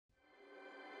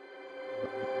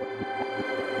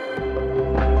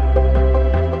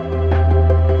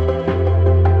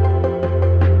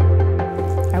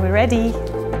ready.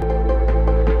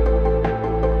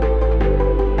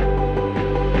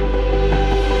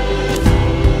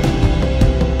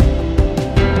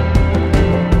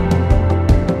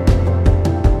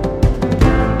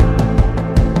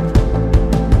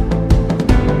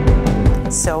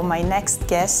 So my next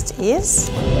guest is...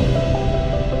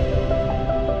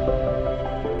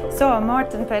 So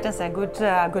Morten, Petersen,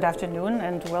 good afternoon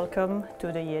and welcome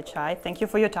to the EHI. Thank you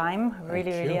for your time.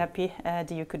 Really happy that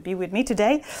you could be with me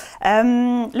today.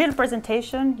 Little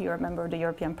presentation. You're a member of the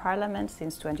European Parliament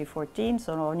since 2014,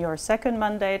 so on your second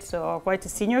mandate, so quite a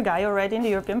senior guy already in the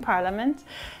European Parliament.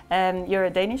 You're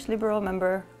a Danish Liberal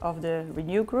member of the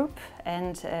Renew Group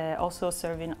and also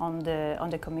serving on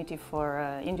the Committee for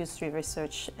Industry,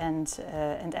 Research and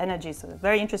Energy. So a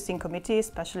very interesting committee,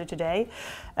 especially today.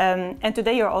 And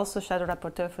today you're also Shadow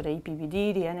Rapporteur for the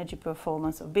EPBD, the Energy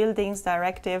Performance of Buildings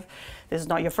Directive. This is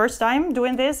not your first time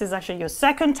doing this, it's actually your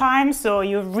second time, so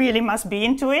you really must be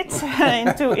into it,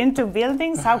 into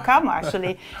buildings. How come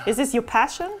actually? Is this your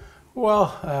passion?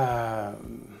 Well,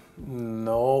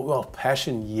 no, well,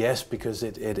 passion, yes, because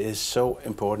it is so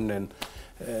important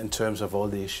in terms of all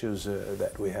the issues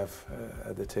that we have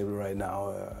at the table right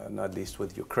now, not least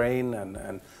with Ukraine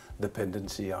and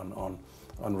dependency on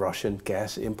Russian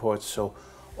gas imports. So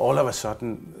all of a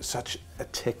sudden, such a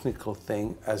technical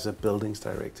thing as a buildings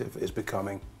directive is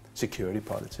becoming security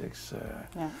politics.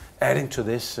 Adding to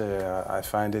this, I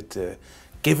find it,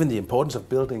 given the importance of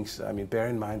buildings, I mean, bear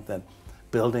in mind that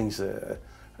buildings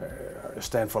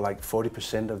stand for like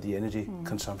 40% of the energy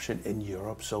consumption in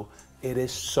Europe. So it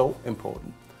is so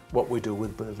important what we do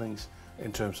with buildings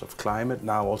in terms of climate,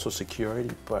 now also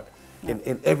security, but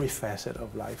in every facet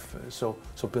of life. So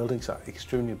buildings are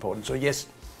extremely important. So yes,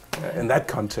 in that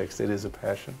context, it is a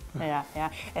passion. Yeah,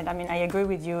 and I mean, I agree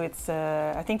with you. It's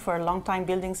I think for a long time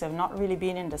buildings have not really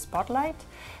been in the spotlight,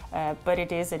 but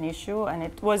it is an issue, and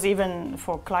it was even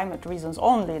for climate reasons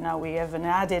only. Now we have an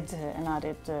added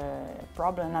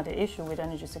problem, another issue with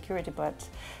energy security, but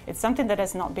it's something that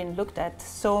has not been looked at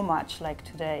so much like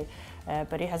today.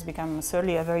 But it has become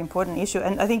certainly a very important issue.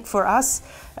 And I think for us,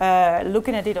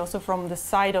 looking at it also from the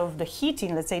side of the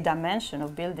heating, let's say, dimension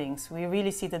of buildings, we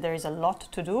really see that there is a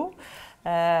lot to do.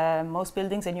 Most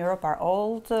buildings in Europe are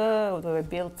old, they were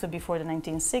built before the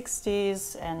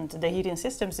 1960s, and the heating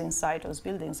systems inside those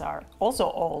buildings are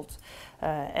also old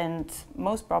and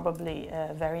most probably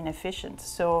very inefficient.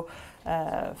 So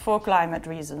for climate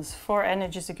reasons, for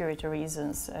energy security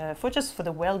reasons, for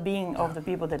the well-being of the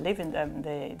people that live in them,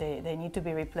 they need to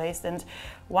be replaced. And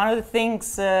one of the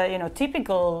things,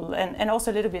 typical and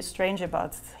also a little bit strange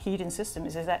about heating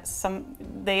systems is that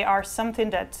they are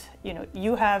something that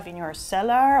you have in your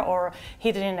cellar or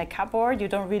hidden in a cupboard. You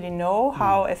don't really know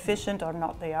how efficient or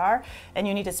not they are, and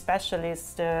you need a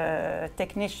specialist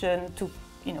technician to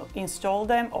install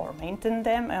them or maintain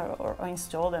them or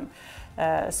install them.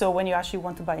 So when you actually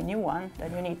want to buy a new one,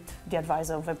 then you need the advice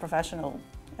of a professional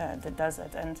that does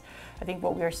it. And I think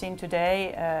what we are seeing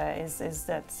today is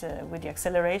that with the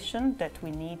acceleration that we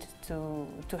need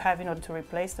to have in order to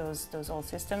replace those old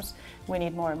systems, we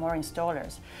need more and more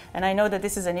installers. And I know that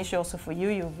this is an issue also for you.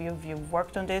 You've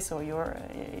worked on this, or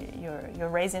you're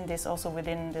raising this also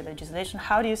within the legislation.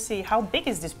 How do you see, how big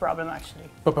is this problem actually?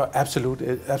 But absolutely,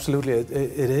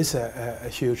 it is a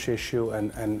huge issue,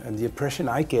 and the impression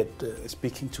I get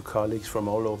speaking to colleagues from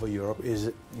all over Europe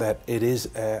is that it is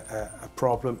a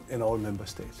problem in all member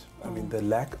states. I mean, the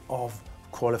lack of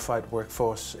qualified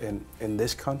workforce in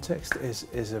this context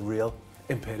is a real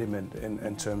impediment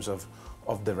in terms of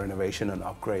the renovation and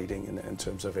upgrading in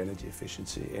terms of energy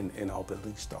efficiency in our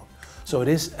building stock. So it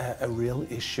is a real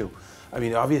issue. I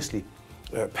mean, obviously,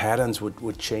 patterns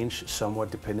would change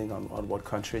somewhat depending on what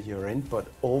country you're in, but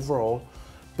overall,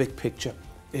 big picture,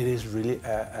 it is really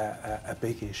a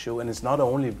big issue. And it's not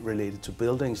only related to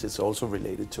buildings, it's also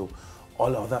related to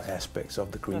all other aspects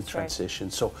of the green transition.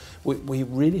 Right. So we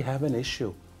really have an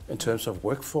issue in terms of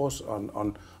workforce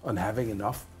on having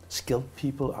enough skilled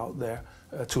people out there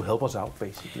to help us out,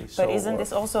 basically. But isn't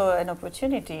this also an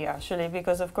opportunity, actually?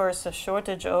 Because, of course, a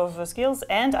shortage of skills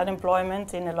and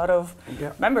unemployment in a lot of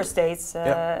member states,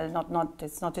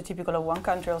 it's not the typical of one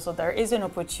country. Also, there is an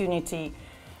opportunity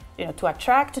to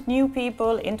attract new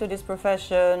people into this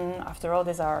profession. After all,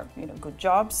 these are good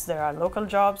jobs, there are local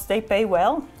jobs, they pay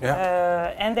well,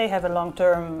 and they have a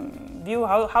long-term view.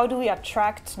 How do we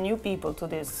attract new people to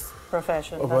this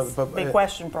profession? That's a big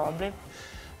question, probably.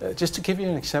 Just to give you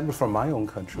an example from my own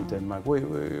country, Denmark,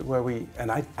 where we, and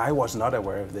I was not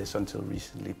aware of this until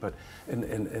recently, but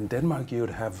in Denmark you would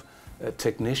have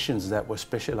technicians that were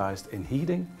specialized in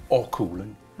heating or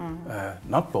cooling,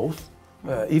 not both.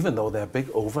 even though there are big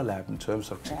overlap in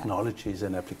terms of technologies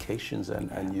and applications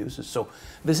and uses. So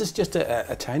this is just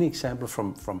a tiny example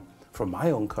from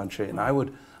my own country, and I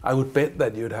would bet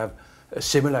that you'd have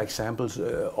similar examples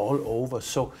all over.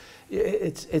 So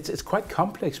it's quite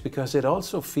complex because it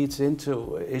also feeds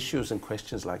into issues and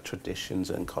questions like traditions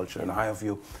and culture and how have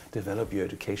you developed your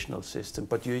educational system.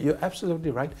 But you're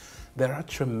absolutely right. There are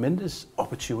tremendous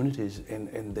opportunities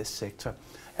in this sector.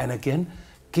 And again,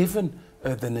 given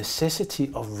the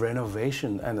necessity of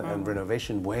renovation and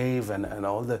renovation wave and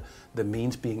all the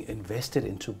means being invested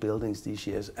into buildings these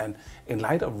years, and in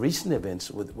light of recent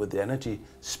events with the energy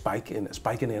spike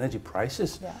in energy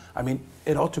prices, I mean,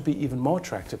 it ought to be even more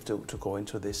attractive to go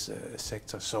into this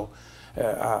sector. So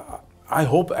I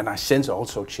hope and I sense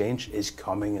also change is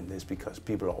coming in this because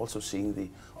people are also seeing the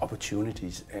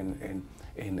opportunities in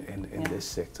this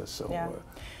sector. So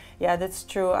yeah, that's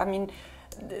true. I mean,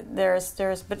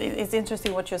 but it's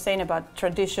interesting what you're saying about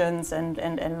traditions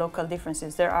and local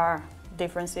differences. There are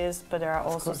differences, but there are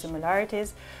also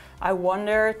similarities. I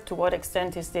wonder to what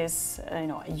extent is this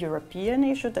a European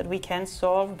issue that we can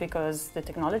solve, because the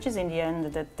technologies in the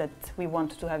end that we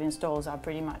want to have installed are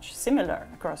pretty much similar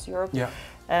across Europe. Yeah.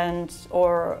 And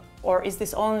or is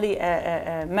this only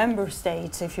a member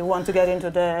state? If you want to get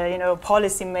into the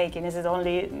policy making, is it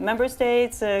only member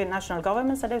states, national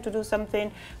governments that have to do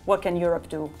something? What can Europe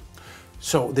do?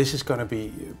 So this is going to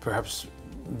be perhaps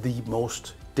the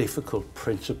most difficult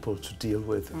principle to deal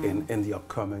with in the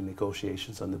upcoming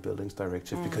negotiations on the Buildings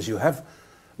Directive, because you have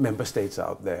member states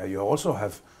out there. You also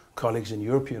have colleagues in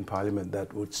European Parliament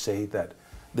that would say that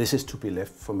this is to be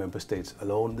left for member states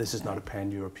alone. This is not a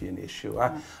pan-European issue.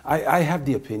 I have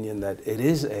the opinion that it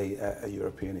is a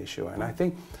European issue, and I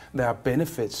think there are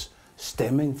benefits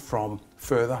stemming from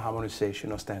further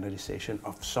harmonization or standardization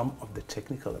of some of the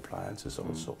technical appliances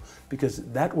also, because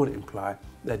that would imply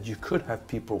that you could have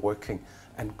people working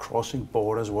and crossing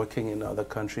borders, working in other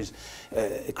countries,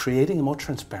 creating a more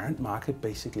transparent market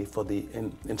basically for the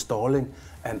installing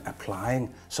and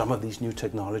applying some of these new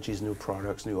technologies, new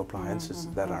products, new appliances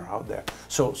that are out there.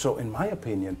 So in my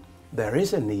opinion, there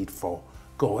is a need for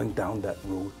going down that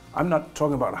route. I'm not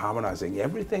talking about harmonizing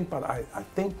everything, but I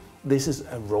think this is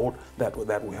a road that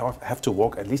we have to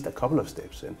walk at least a couple of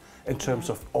steps in terms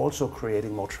of also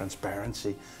creating more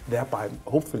transparency, thereby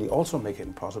hopefully also making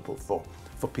it possible for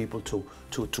people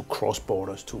to cross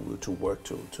borders, to work,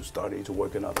 to study, to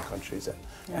work in other countries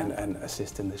and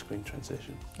assist in this green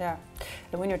transition. Yeah,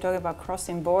 and when you're talking about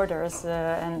crossing borders,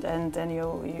 and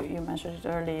you mentioned it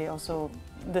earlier, also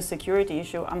the security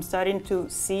issue, I'm starting to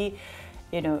see,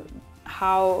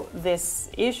 how this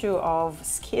issue of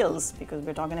skills, because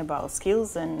we're talking about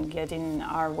skills and getting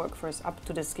our workforce up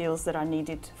to the skills that are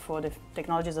needed for the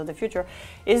technologies of the future,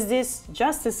 is this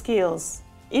just a skills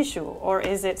issue, or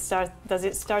does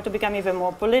it start to become even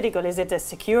more political? Is it a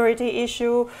security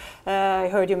issue? I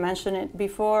heard you mention it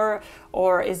before.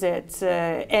 Or is it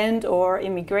or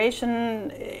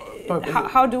immigration?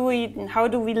 How do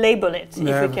we label it,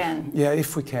 if we can? Yeah,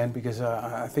 if we can, because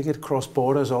I think it cross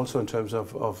borders also in terms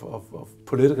of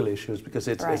political issues, because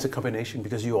it's a combination.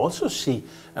 Because you also see,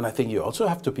 and I think you also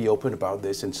have to be open about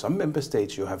this, in some member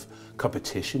states you have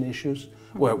competition issues,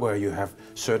 where you have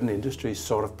certain industries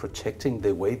sort of protecting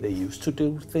the way they used to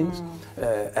do things,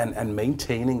 and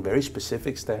maintaining very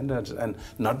specific standards and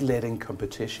not letting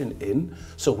competition in.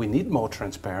 So we need more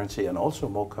transparency and also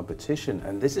more competition,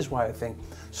 and this is why I think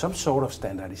some sort of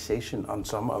standardization on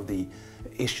some of the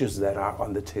issues that are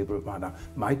on the table right now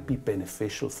might be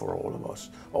beneficial for all of us.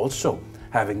 Also,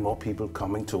 having more people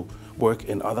coming to work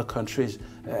in other countries,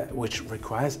 which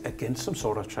requires again some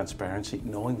sort of transparency,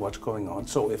 knowing what's going on.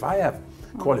 So if I have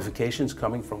qualifications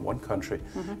coming from one country,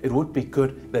 it would be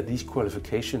good that these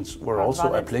qualifications were also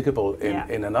valid, applicable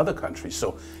in another country.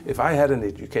 So if I had an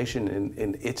education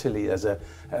in Italy as an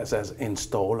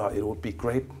installer, it would be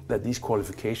great that these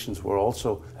qualifications were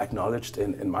also acknowledged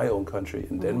in my own country,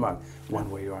 in Denmark, one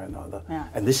way or another.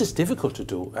 And this is difficult to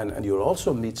do, and you'll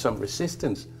also meet some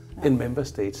resistance in member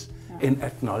states in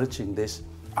acknowledging this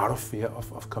out of fear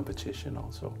of competition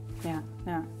also.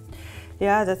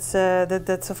 Yeah,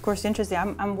 that's of course interesting.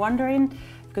 I'm wondering,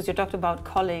 because you talked about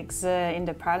colleagues in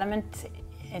the parliament,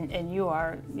 and you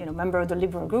are member of the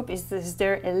Liberal group. Is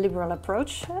there a Liberal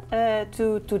approach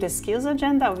to the skills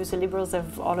agenda? Obviously, Liberals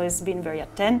have always been very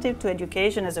attentive to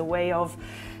education as a way of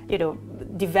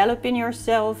developing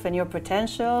yourself and your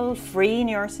potential, freeing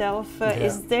yourself.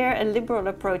 Is there a Liberal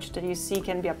approach that you see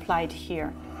can be applied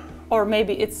here? or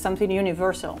maybe it's something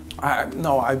universal?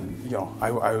 No, I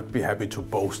would be happy to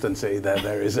boast and say that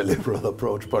there is a liberal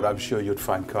approach, but I'm sure you'd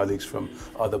find colleagues from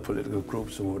other political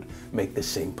groups who would make the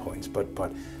same points. But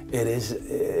it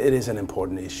is an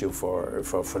important issue for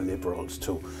liberals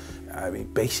to,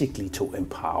 basically to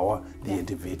empower the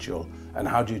individual. And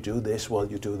how do you do this? Well,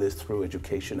 you do this through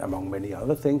education, among many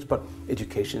other things, but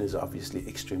education is obviously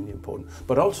extremely important.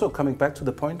 But also coming back to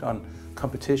the point on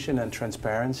competition and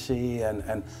transparency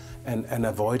and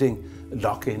avoiding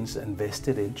lock-ins and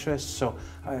vested interests. So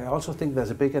I also think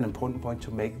there's a big and important point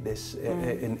to make this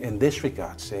in this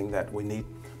regard, saying that we need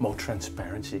more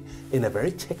transparency in a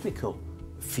very technical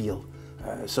field.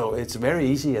 So it's very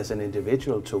easy as an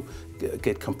individual to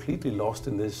get completely lost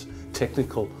in this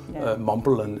technical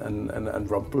mumble and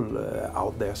rumble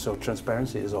out there. So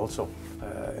transparency is also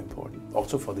important,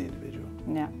 also for the individual.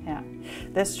 Yeah,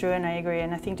 that's true, and I agree.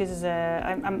 And I think this is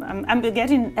I'm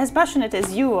getting as passionate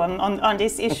as you on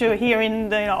this issue here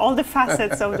in all the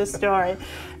facets of the story.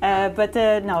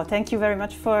 No, thank you very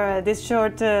much for this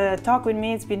short talk with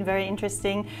me. It's been very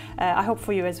interesting. I hope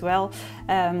for you as well.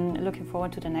 Looking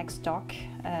forward to the next talk,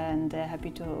 and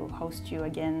happy to host you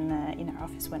again in our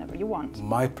office whenever you want.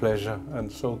 My pleasure, and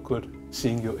so good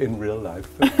seeing you in real life.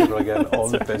 Again, all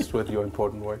the best with your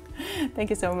important work. Thank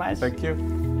you so much. Thank you.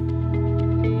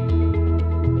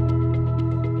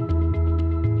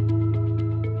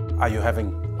 Are you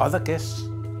having other guests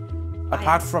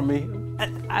apart from me?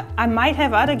 I might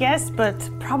have other guests, but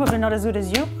probably not as good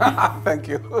as you. Thank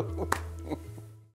you.